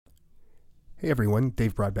Hey everyone,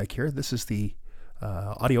 Dave Broadbeck here. This is the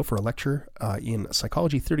audio for a lecture in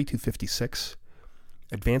Psychology 3256,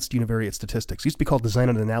 Advanced Univariate Statistics. It used to be called Design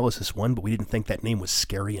and Analysis 1, but we didn't think that name was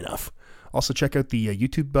scary enough. Also check out the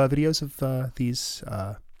YouTube videos of these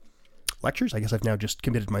lectures. I guess I've now just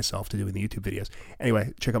committed myself to doing the YouTube videos.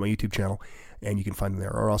 Anyway, check out my YouTube channel, and you can find them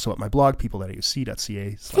there, or also at my blog,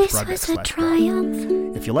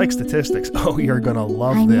 people.ac.ca/broadbeck/triumph. If you like statistics, oh, you're going to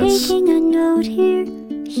love this. I'm making a note here.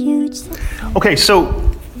 Huge. Okay, so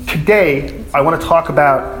today I want to talk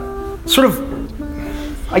about sort of,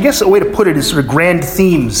 I guess a way to put it is sort of grand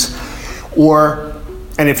themes,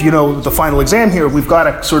 and if you know the final exam here, we've got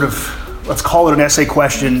a sort of, let's call it an essay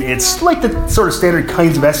question. It's like the sort of standard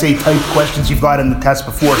kinds of essay type questions you've got in the test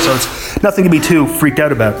before, so it's nothing to be too freaked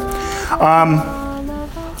out about.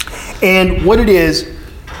 And what it is,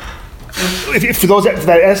 if for those for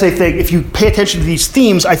that essay thing, if you pay attention to these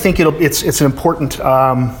themes, I think it's an important.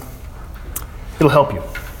 It'll help you.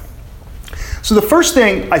 So the first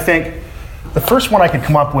thing I think, the first one I could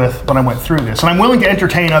come up with when I went through this, and I'm willing to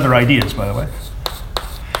entertain other ideas, by the way,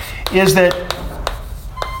 is that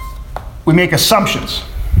we make assumptions.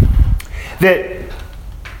 That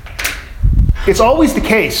it's always the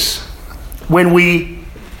case when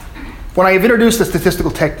I have introduced a statistical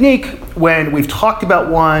technique, when we've talked about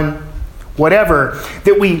one, whatever,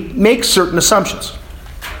 that we make certain assumptions.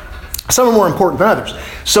 Some are more important than others.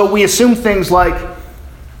 So we assume things like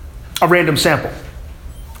a random sample,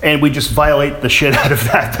 and we just violate the shit out of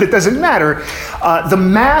that, but it doesn't matter. The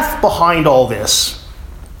math behind all this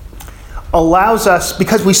allows us,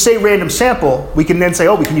 because we say random sample, we can then say,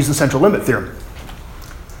 oh, we can use the central limit theorem,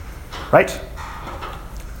 right?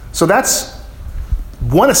 So that's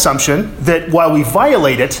one assumption, that while we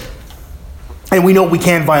violate it, and we know we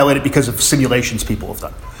can violate it because of simulations people have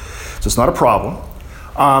done. So it's not a problem.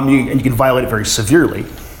 And you can violate it very severely.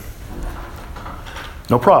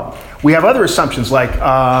 No problem. We have other assumptions like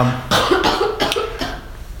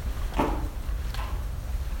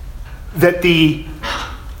that the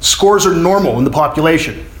scores are normal in the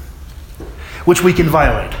population, which we can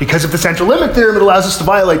violate. Because of the central limit theorem, it allows us to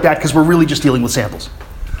violate that because we're really just dealing with samples.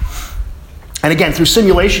 And again, through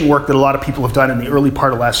simulation work that a lot of people have done in the early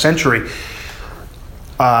part of last century,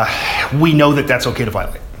 we know that that's okay to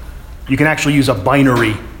violate. You can actually use a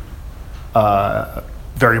binary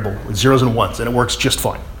variable with zeros and ones, and it works just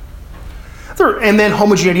fine. And then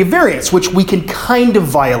homogeneity of variance, which we can kind of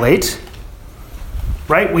violate,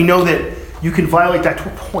 right? We know that you can violate that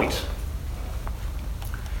to a point.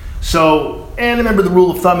 So, and remember the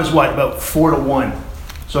rule of thumb is what? About 4 to 1.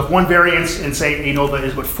 So if one variance in, say, ANOVA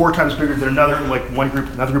is 4 times bigger than another, like one group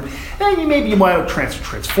to another group, then maybe you might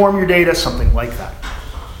transform your data, something like that.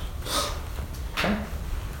 Okay?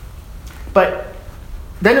 But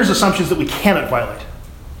then there's assumptions that we cannot violate.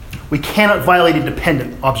 We cannot violate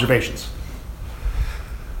independent observations.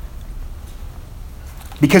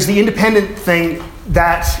 Because the independent thing,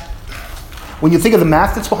 that, when you think of the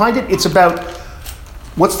math that's behind it, it's about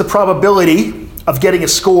what's the probability of getting a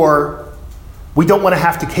score. We don't want to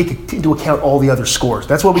have to take into account all the other scores.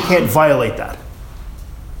 That's why we can't violate that.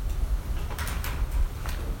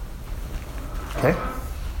 Okay?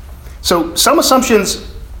 So some assumptions,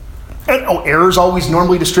 error is always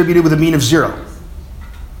normally distributed with a mean of 0.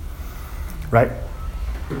 Right?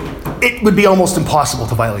 It would be almost impossible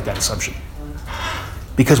to violate that assumption.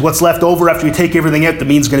 Because what's left over after you take everything out, the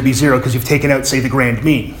mean's going to be 0 because you've taken out, say, the grand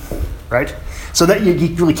mean. Right? So that you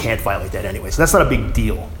really can't violate that anyway. So that's not a big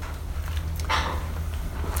deal.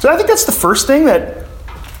 So I think that's the first thing, that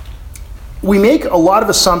we make a lot of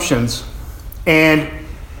assumptions and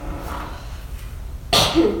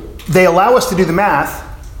they allow us to do the math,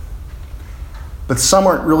 but some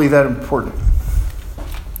aren't really that important.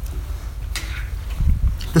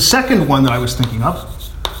 The second one that I was thinking of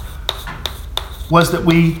was that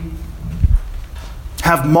we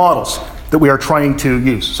have models that we are trying to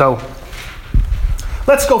use. So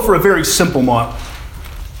let's go for a very simple model.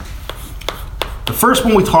 The first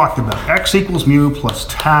one we talked about, x equals mu plus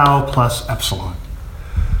tau plus epsilon.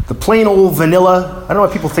 The plain old vanilla, I don't know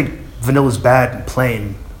why people think vanilla is bad and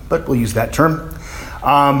plain, but we'll use that term.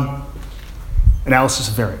 Analysis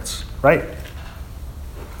of variance, right?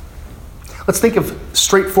 Let's think of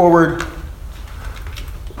straightforward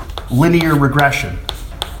linear regression.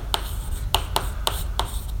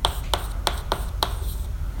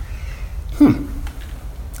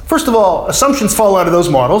 First of all, assumptions fall out of those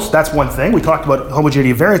models. That's one thing. We talked about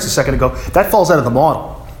homogeneity of variance a second ago. That falls out of the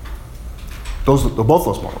model. Both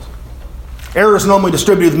those models. Error is normally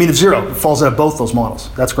distributed with a mean of 0. It falls out of both those models.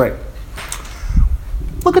 That's great.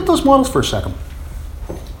 Look at those models for a second.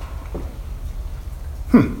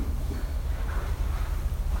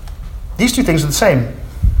 these two things are the same.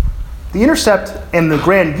 The intercept and the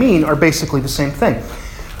grand mean are basically the same thing.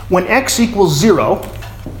 When x equals 0,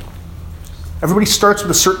 everybody starts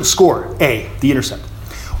with a certain score, A, the intercept.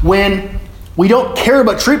 When we don't care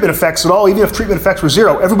about treatment effects at all, even if treatment effects were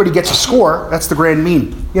 0, everybody gets a score, that's the grand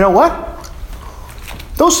mean. You know what?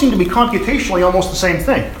 Those seem to be computationally almost the same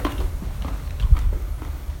thing.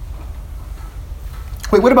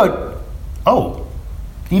 Wait, what about,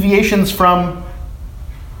 deviations from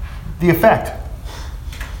the effect?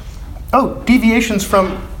 Oh, deviations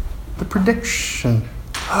from the prediction.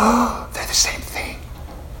 Oh, they're the same thing.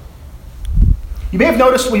 You may have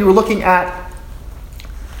noticed when you were looking at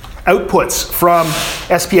outputs from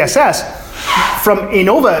SPSS, from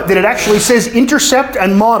ANOVA, that it actually says intercept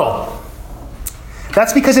and model.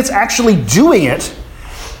 That's because it's actually doing it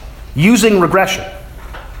using regression.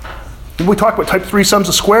 We talked about type 3 sums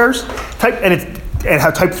of squares, and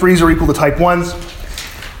how type 3s are equal to type 1s.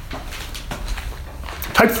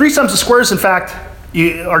 Type 3 sums of squares, in fact,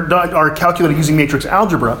 are calculated using matrix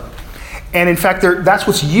algebra. And in fact, that's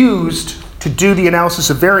what's used to do the analysis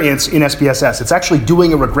of variance in SPSS. It's actually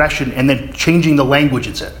doing a regression and then changing the language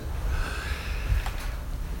it's in.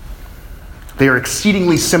 They are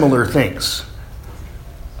exceedingly similar things.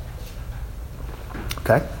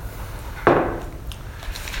 Okay?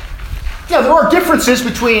 Now, there are differences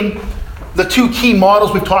between the two key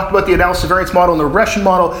models. We've talked about the analysis of variance model and the regression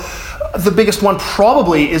model. The biggest one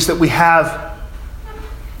probably is that we can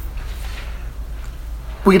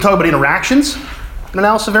talk about interactions in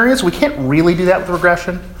analysis of variance. We can't really do that with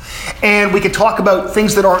regression. And we can talk about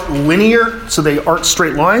things that aren't linear, so they aren't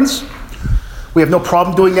straight lines. We have no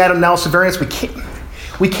problem doing that in analysis of variance.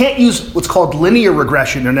 We can't use what's called linear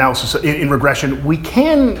regression in regression. We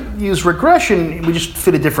can use regression, we just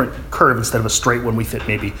fit a different curve instead of a straight one. We fit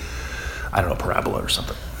maybe, I don't know, parabola or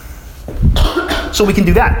something. So we can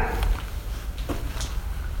do that.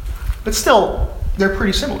 But still, they're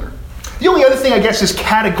pretty similar. The only other thing, I guess, is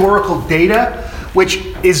categorical data, which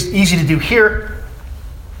is easy to do here.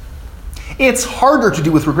 It's harder to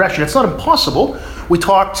do with regression. It's not impossible. We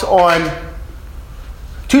talked on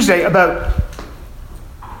Tuesday about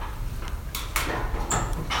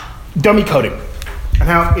dummy coding and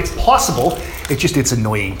how it's possible, it's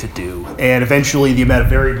annoying to do. And eventually the amount of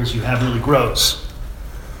variables you have really grows,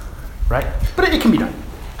 right? But it can be done.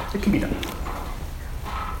 It can be done.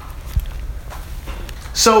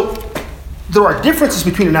 So there are differences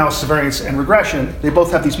between analysis of variance and regression. They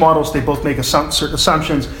both have these models, they both make certain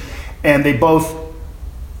assumptions, and they both,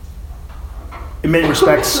 in many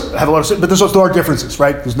respects, have a lot of, but there are differences,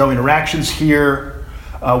 right? There's no interactions here.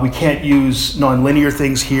 We can't use nonlinear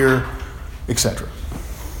things here, etc.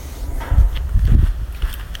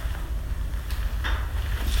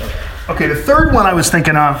 Okay, the third one I was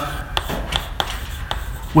thinking of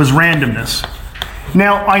was randomness.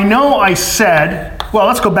 Now, I know I said, well,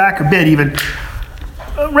 let's go back a bit even.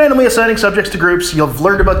 Randomly assigning subjects to groups, you've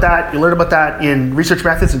learned about that. You learned about that in research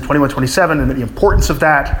methods in 2127 and the importance of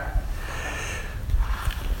that.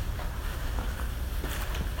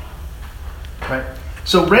 Right?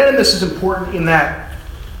 So randomness is important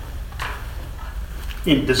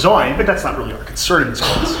in design, but that's not really our concern in this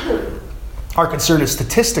case. Our concern is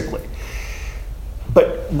statistically.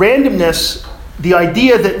 But randomness, the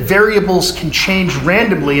idea that variables can change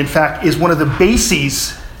randomly, in fact, is one of the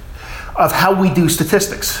bases of how we do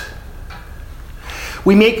statistics.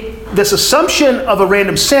 We make this assumption of a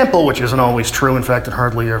random sample, which isn't always true, in fact, it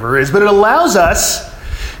hardly ever is, but it allows us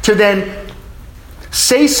to then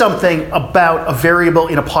say something about a variable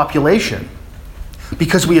in a population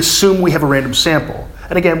because we assume we have a random sample.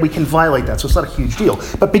 And again, we can violate that, so it's not a huge deal.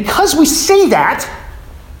 But because we say that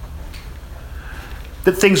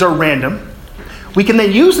things are random, we can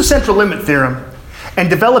then use the central limit theorem and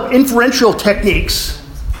develop inferential techniques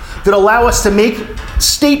that allow us to make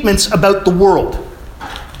statements about the world.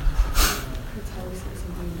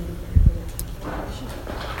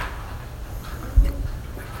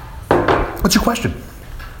 What's your question?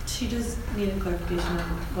 She does need a clarification on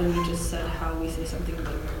when you just said how we say something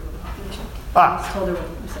about a variable population. Ah. I just told her what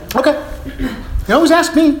you said. Okay. You can always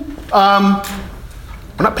ask me.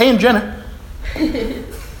 We're not paying Jenna.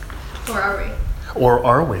 Or are we? Or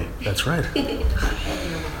are we? That's right.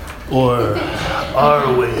 Or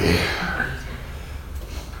are we?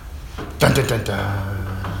 Dun dun dun dun.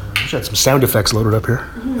 I should have some sound effects loaded up here.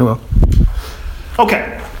 Hello.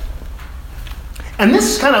 Okay. And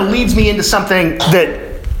this kind of leads me into something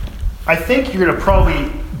that I think you're going to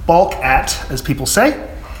probably balk at, as people say.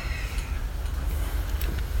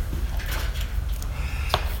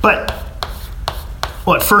 But,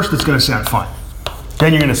 well, at first it's going to sound fun.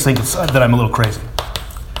 Then you're going to think that I'm a little crazy.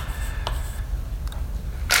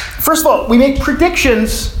 First of all, we make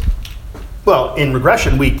predictions. Well, in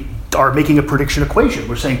regression, we are making a prediction equation.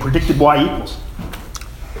 We're saying predicted y equals.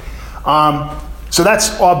 So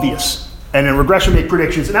that's obvious. And in regression, we make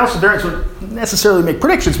predictions. And also, variance wouldn't necessarily make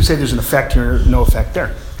predictions. We say there's an effect here, no effect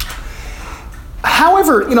there.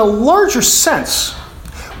 However, in a larger sense,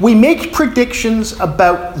 we make predictions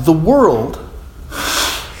about the world,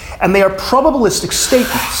 and they are probabilistic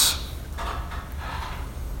statements.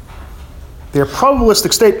 They're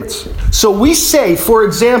probabilistic statements. So we say, for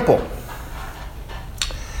example,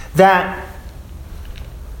 that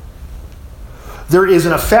there is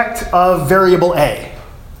an effect of variable A,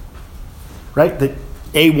 right? That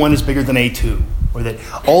A1 is bigger than A2, or that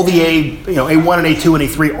all the A1 and A2 and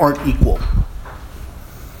A3 aren't equal.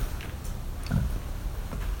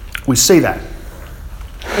 We say that.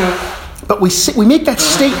 But we make that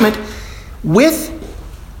statement with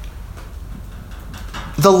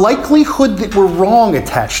the likelihood that we're wrong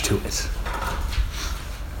attached to it.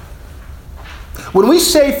 When we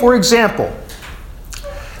say, for example,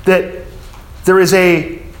 that there is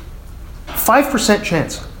a 5%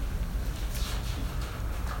 chance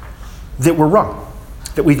that we're wrong,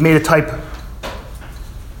 that we've made a type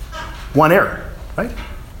 1 error, right?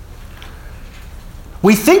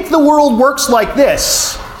 We think the world works like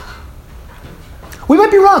this. We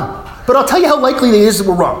might be wrong, but I'll tell you how likely it is that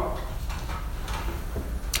we're wrong.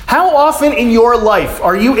 How often in your life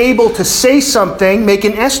are you able to say something, make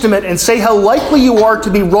an estimate, and say how likely you are to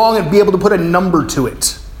be wrong and be able to put a number to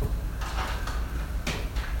it?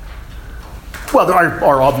 Well, there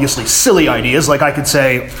are obviously silly ideas, like I could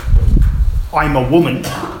say, I'm a woman.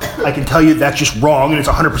 I can tell you that's just wrong, and it's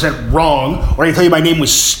 100% wrong. Or I can tell you my name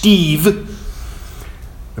was Steve.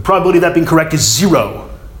 The probability of that being correct is 0.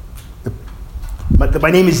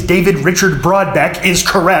 My name is David Richard Broadbeck is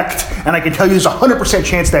correct, and I can tell you there's a 100%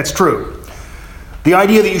 chance that's true. The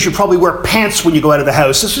idea that you should probably wear pants when you go out of the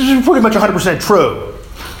house, this is pretty much 100% true.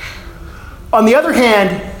 On the other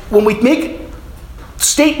hand, when we make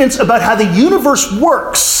statements about how the universe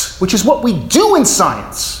works, which is what we do in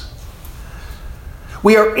science,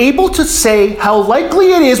 we are able to say how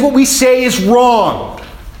likely it is what we say is wrong.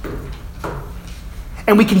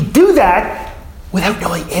 And we can do that without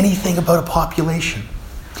knowing anything about a population.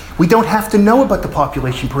 We don't have to know about the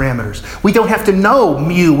population parameters. We don't have to know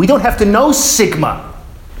mu. We don't have to know sigma.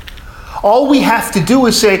 All we have to do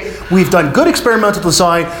is say, we've done good experimental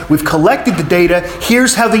design, we've collected the data,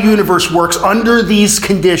 here's how the universe works under these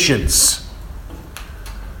conditions.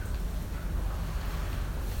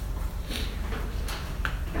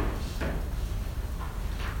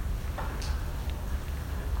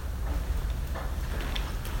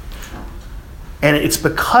 And it's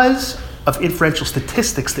because of inferential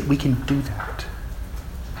statistics that we can do that.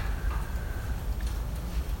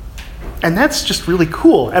 And that's just really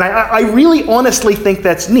cool. And I really honestly think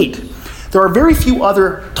that's neat. There are very few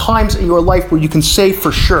other times in your life where you can say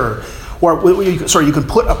for sure, or you can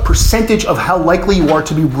put a percentage of how likely you are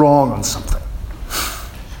to be wrong on something.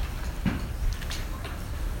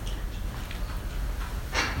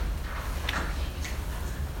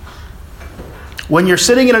 When you're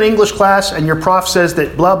sitting in an English class and your prof says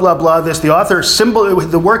that blah, blah, blah, the author,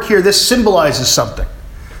 the work here, this symbolizes something.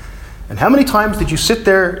 And how many times did you sit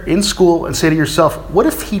there in school and say to yourself, what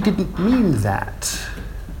if he didn't mean that?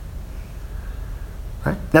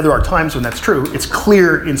 Right? Now, there are times when that's true. It's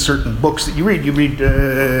clear in certain books that you read. You read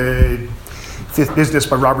Fifth Business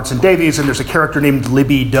by Robertson Davies, and there's a character named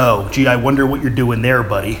Libby Doe. Gee, I wonder what you're doing there,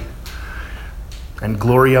 buddy. And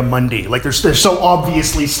Gloria Mundi. Like there's so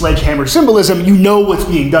obviously sledgehammer symbolism, you know what's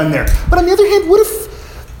being done there. But on the other hand, what if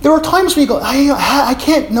there are times when you go, I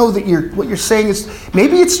can't know that what you're saying is,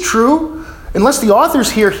 maybe it's true, unless the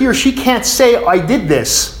author's here, he or she can't say, I did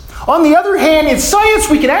this. On the other hand, in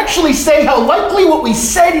science, we can actually say how likely what we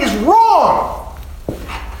said is wrong.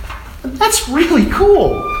 And that's really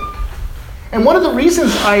cool. And one of the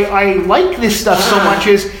reasons I like this stuff so much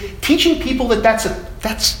is teaching people that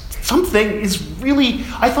that's something is really,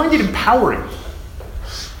 I find it empowering.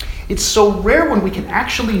 It's so rare when we can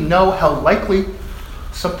actually know how likely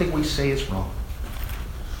something we say is wrong.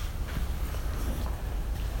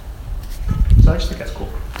 So I just think that's cool.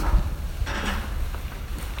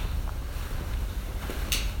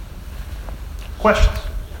 Questions?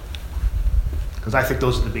 Because I think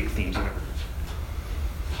those are the big themes of everything.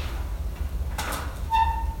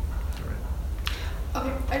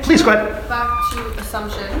 Okay, I just Please, go wanna ahead. go back to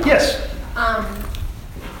assumptions. Yes.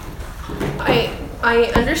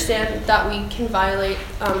 I understand that we can violate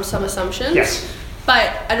some assumptions. Yes.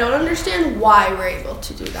 But I don't understand why we're able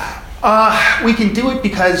to do that. We can do it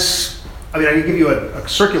because I mean, I can give you a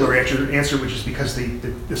circular answer, which is because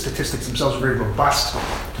the statistics themselves are very robust to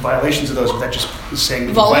violations of those, but that just is saying we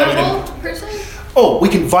can violate Vulnerable, them. per se? Oh, we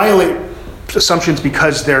can violate assumptions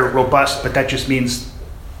because they're robust, but that just means,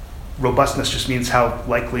 robustness just means how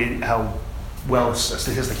well a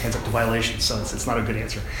statistic ends up to violations, so it's not a good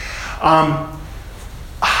answer.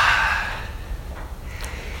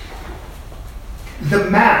 The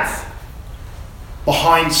math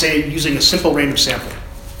behind, say, using a simple random sample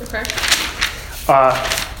Okay.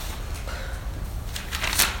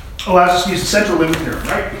 allows us to use the central limit theorem,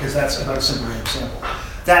 right? Because that's about a simple random sample.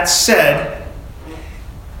 That said,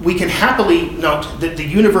 we can happily note that the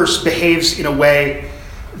universe behaves in a way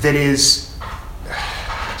that is,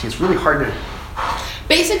 it's really hard to,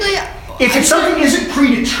 Basically, if something isn't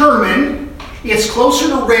predetermined, it's closer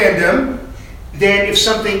to random than if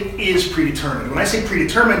something is predetermined. When I say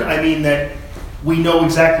predetermined, I mean that we know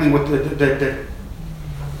exactly what that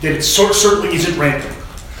it certainly isn't random.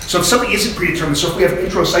 So if something isn't predetermined, so if we have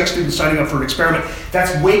intro psych students signing up for an experiment,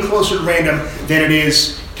 that's way closer to random than it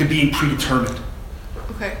is to being predetermined.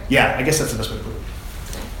 okay. Yeah, I guess that's the best way to put it.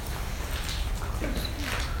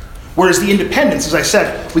 Whereas the independence, as I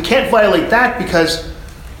said, we can't violate that because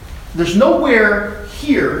there's nowhere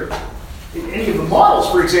here in any of the models,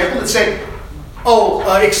 for example, that say,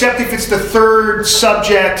 except if it's the third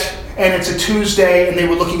subject and it's a Tuesday and they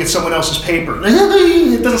were looking at someone else's paper.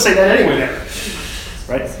 It doesn't say that anyway there,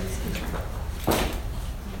 right?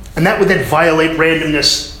 And that would then violate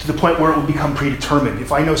randomness to the point where it would become predetermined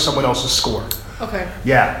if I know someone else's score. Okay.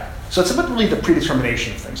 Yeah. So it's about really the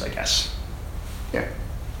predetermination of things, I guess. Yeah.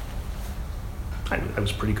 I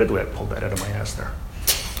was pretty good the way I pulled that out of my ass there.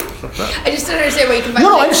 I just don't understand why you can No, I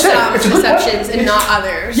violate understand. some It's a good perceptions question. and not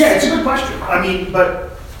others. Yeah, it's a good question. I mean, but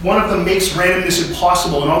one of them makes randomness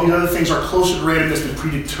impossible, and all the other things are closer to randomness than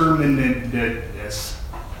predeterminedness.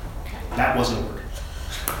 That wasn't a word.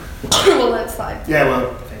 Well, that's fine. Yeah,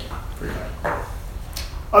 well, thank you for your time.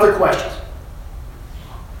 Other questions?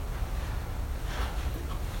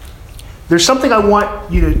 There's something I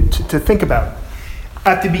want you to think about.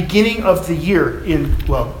 At the beginning of the year,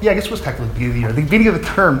 I guess it was technically the beginning of the year, at the beginning of the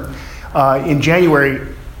term in January,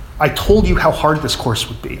 I told you how hard this course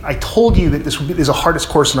would be. I told you that this is the hardest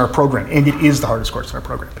course in our program, and it is the hardest course in our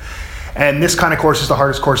program. And this kind of course is the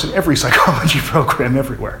hardest course in every psychology program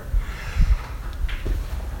everywhere.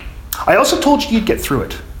 I also told you you'd get through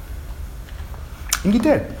it. And you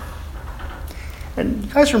did. And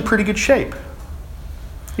you guys are in pretty good shape.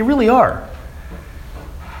 You really are.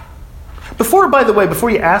 By the way, before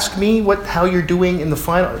you ask me how you're doing in the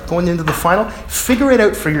final, going into the final, figure it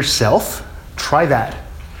out for yourself. Try that.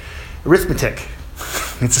 Arithmetic.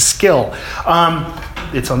 It's a skill.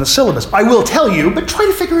 It's on the syllabus. I will tell you, but try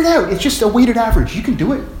to figure it out. It's just a weighted average. You can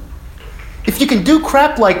do it. If you can do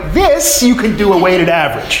crap like this, you can do a weighted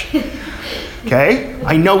average. Okay?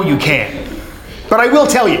 I know you can. But I will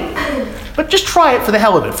tell you. But just try it for the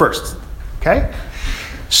hell of it first. Okay?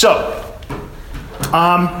 So,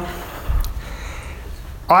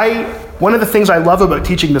 one of the things I love about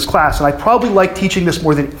teaching this class, and I probably like teaching this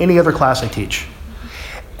more than any other class I teach,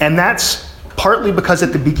 and that's partly because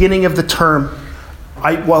at the beginning of the term,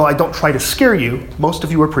 while I don't try to scare you, most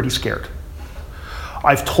of you are pretty scared.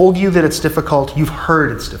 I've told you that it's difficult, you've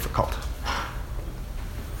heard it's difficult.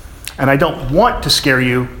 And I don't want to scare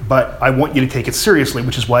you, but I want you to take it seriously,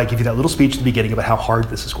 which is why I give you that little speech at the beginning about how hard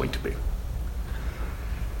this is going to be.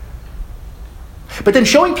 But then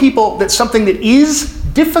showing people that something that is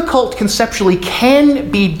difficult conceptually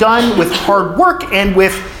can be done with hard work and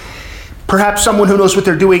with perhaps someone who knows what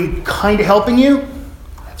they're doing kind of helping you,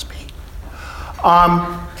 that's me.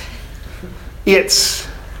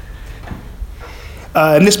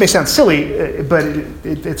 And this may sound silly, but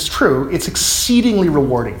it's true, it's exceedingly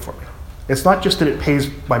rewarding for me. It's not just that it pays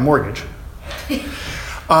my mortgage.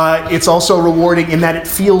 It's also rewarding in that it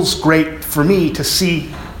feels great for me to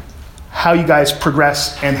see how you guys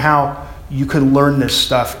progress and how you can learn this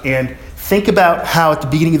stuff. And think about how at the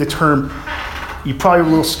beginning of the term, you probably were a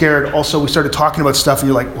little scared. Also, we started talking about stuff and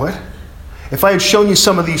you're like, what? If I had shown you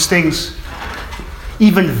some of these things,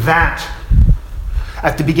 even that,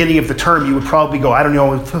 at the beginning of the term, you would probably go, I don't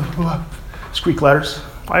know, it's Greek letters.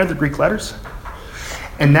 Why are the Greek letters?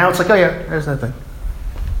 And now it's like, oh yeah, there's that thing.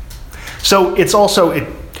 So it's also,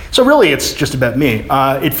 so really it's just about me.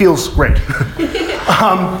 It feels great.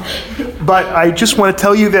 But I just want to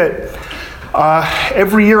tell you that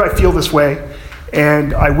every year I feel this way,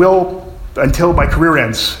 and I will until my career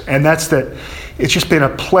ends. And that's that. It's just been a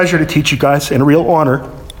pleasure to teach you guys and a real honor.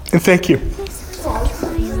 And thank you.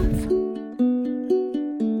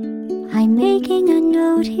 I'm making a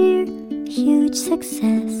note here, huge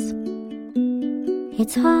success.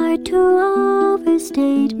 It's hard to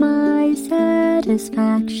overstate my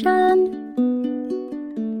satisfaction.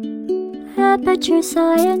 Aperture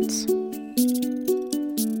science.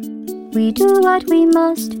 We do what we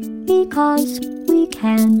must because we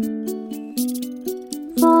can.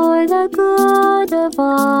 For the good of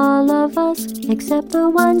all of us, except the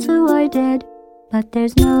ones who are dead. But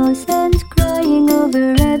there's no sense crying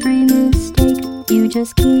over every mistake. You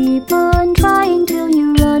just keep on trying till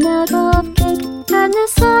you run out of cake. And the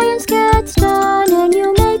science gets done and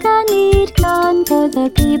you make a neat gun for the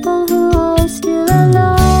people who are still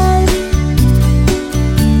alive.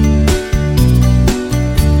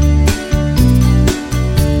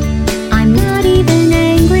 I'm not even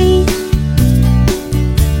angry.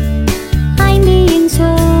 I'm being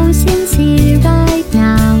so sincere right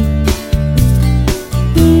now.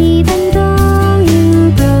 Even though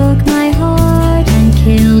you broke my heart and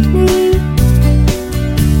killed me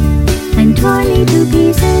and tore me to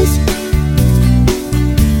pieces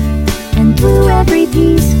and threw every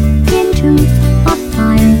piece into a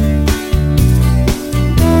fire.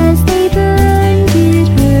 As they burned, it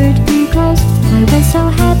hurt because I was so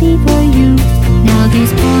happy for you. Now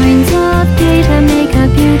these points of data make a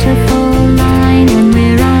beautiful line, and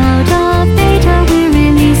we're out of beta, we're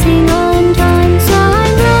releasing on time. So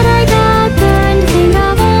I'm glad I got burned. Think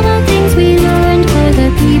of all the things we learned for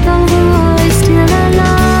the people who are still alive.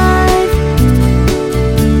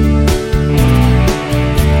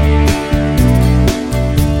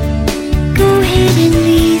 Go ahead and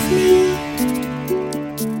leave me.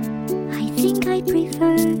 I think I'd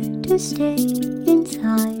prefer to stay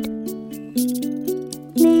inside.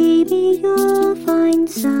 Maybe you'll find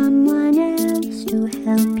someone else to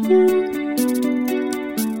help you.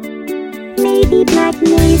 Maybe Black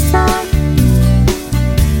Mesa.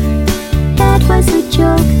 That was a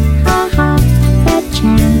joke, haha, that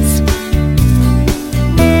chance.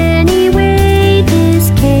 Anyway, this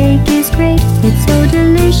cake is great. It's so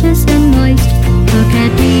delicious and moist. Look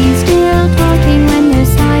at me still talking when there's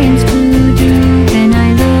science to do. When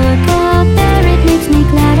I look up there, it makes me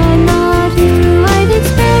glad I'm not you. I've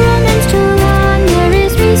experiments to run. There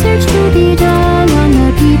is research to be done on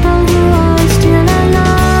the people who are still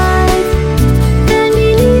alive. And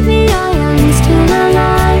believe me, I am still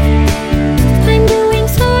alive. I'm doing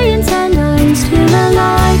science and I'm still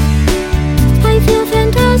alive. I feel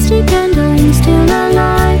fantastic and I'm still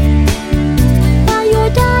alive. While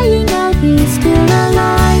you're dying, I'll be still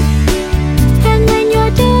alive. And when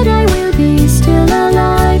you're dead, I will be still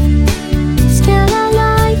alive. Still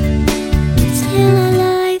alive. Still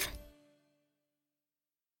alive.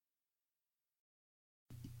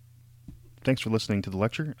 Thanks for listening to the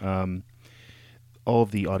lecture. All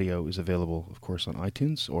of the audio is available, of course, on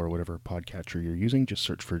iTunes or whatever podcatcher you're using. Just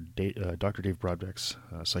search for Dr. Dave Broadbeck's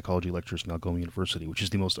Psychology Lectures from Algoma University, which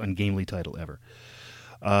is the most ungainly title ever.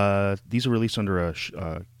 These are released under a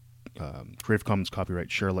Creative Commons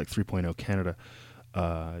copyright Share Alike 3.0 Canada.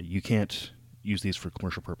 You can't use these for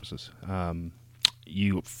commercial purposes.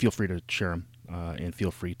 You feel free to share them and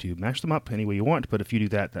feel free to mash them up any way you want, but if you do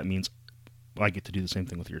that, that means I get to do the same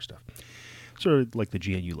thing with your stuff. Sort of like the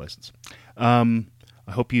GNU license. I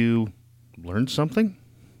hope you learned something,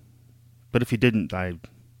 but if you didn't,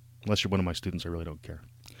 unless you're one of my students, I really don't care.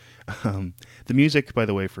 The music, by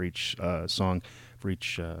the way, for each song, for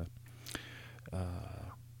each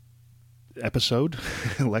episode,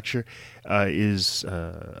 lecture, is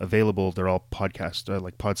available. They're all podcast,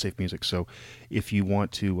 like PodSafe music. So if you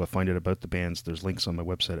want to find out about the bands, there's links on my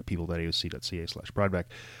website at people.aoc.ca/Broadbeck.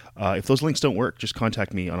 If those links don't work, just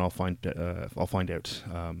contact me and I'll find out.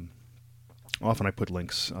 Often I put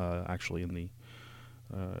links actually in the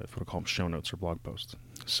if we call them show notes or blog posts.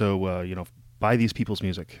 So buy these people's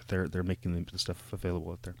music. They're making the stuff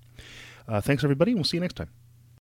available out there. Thanks everybody, and we'll see you next time.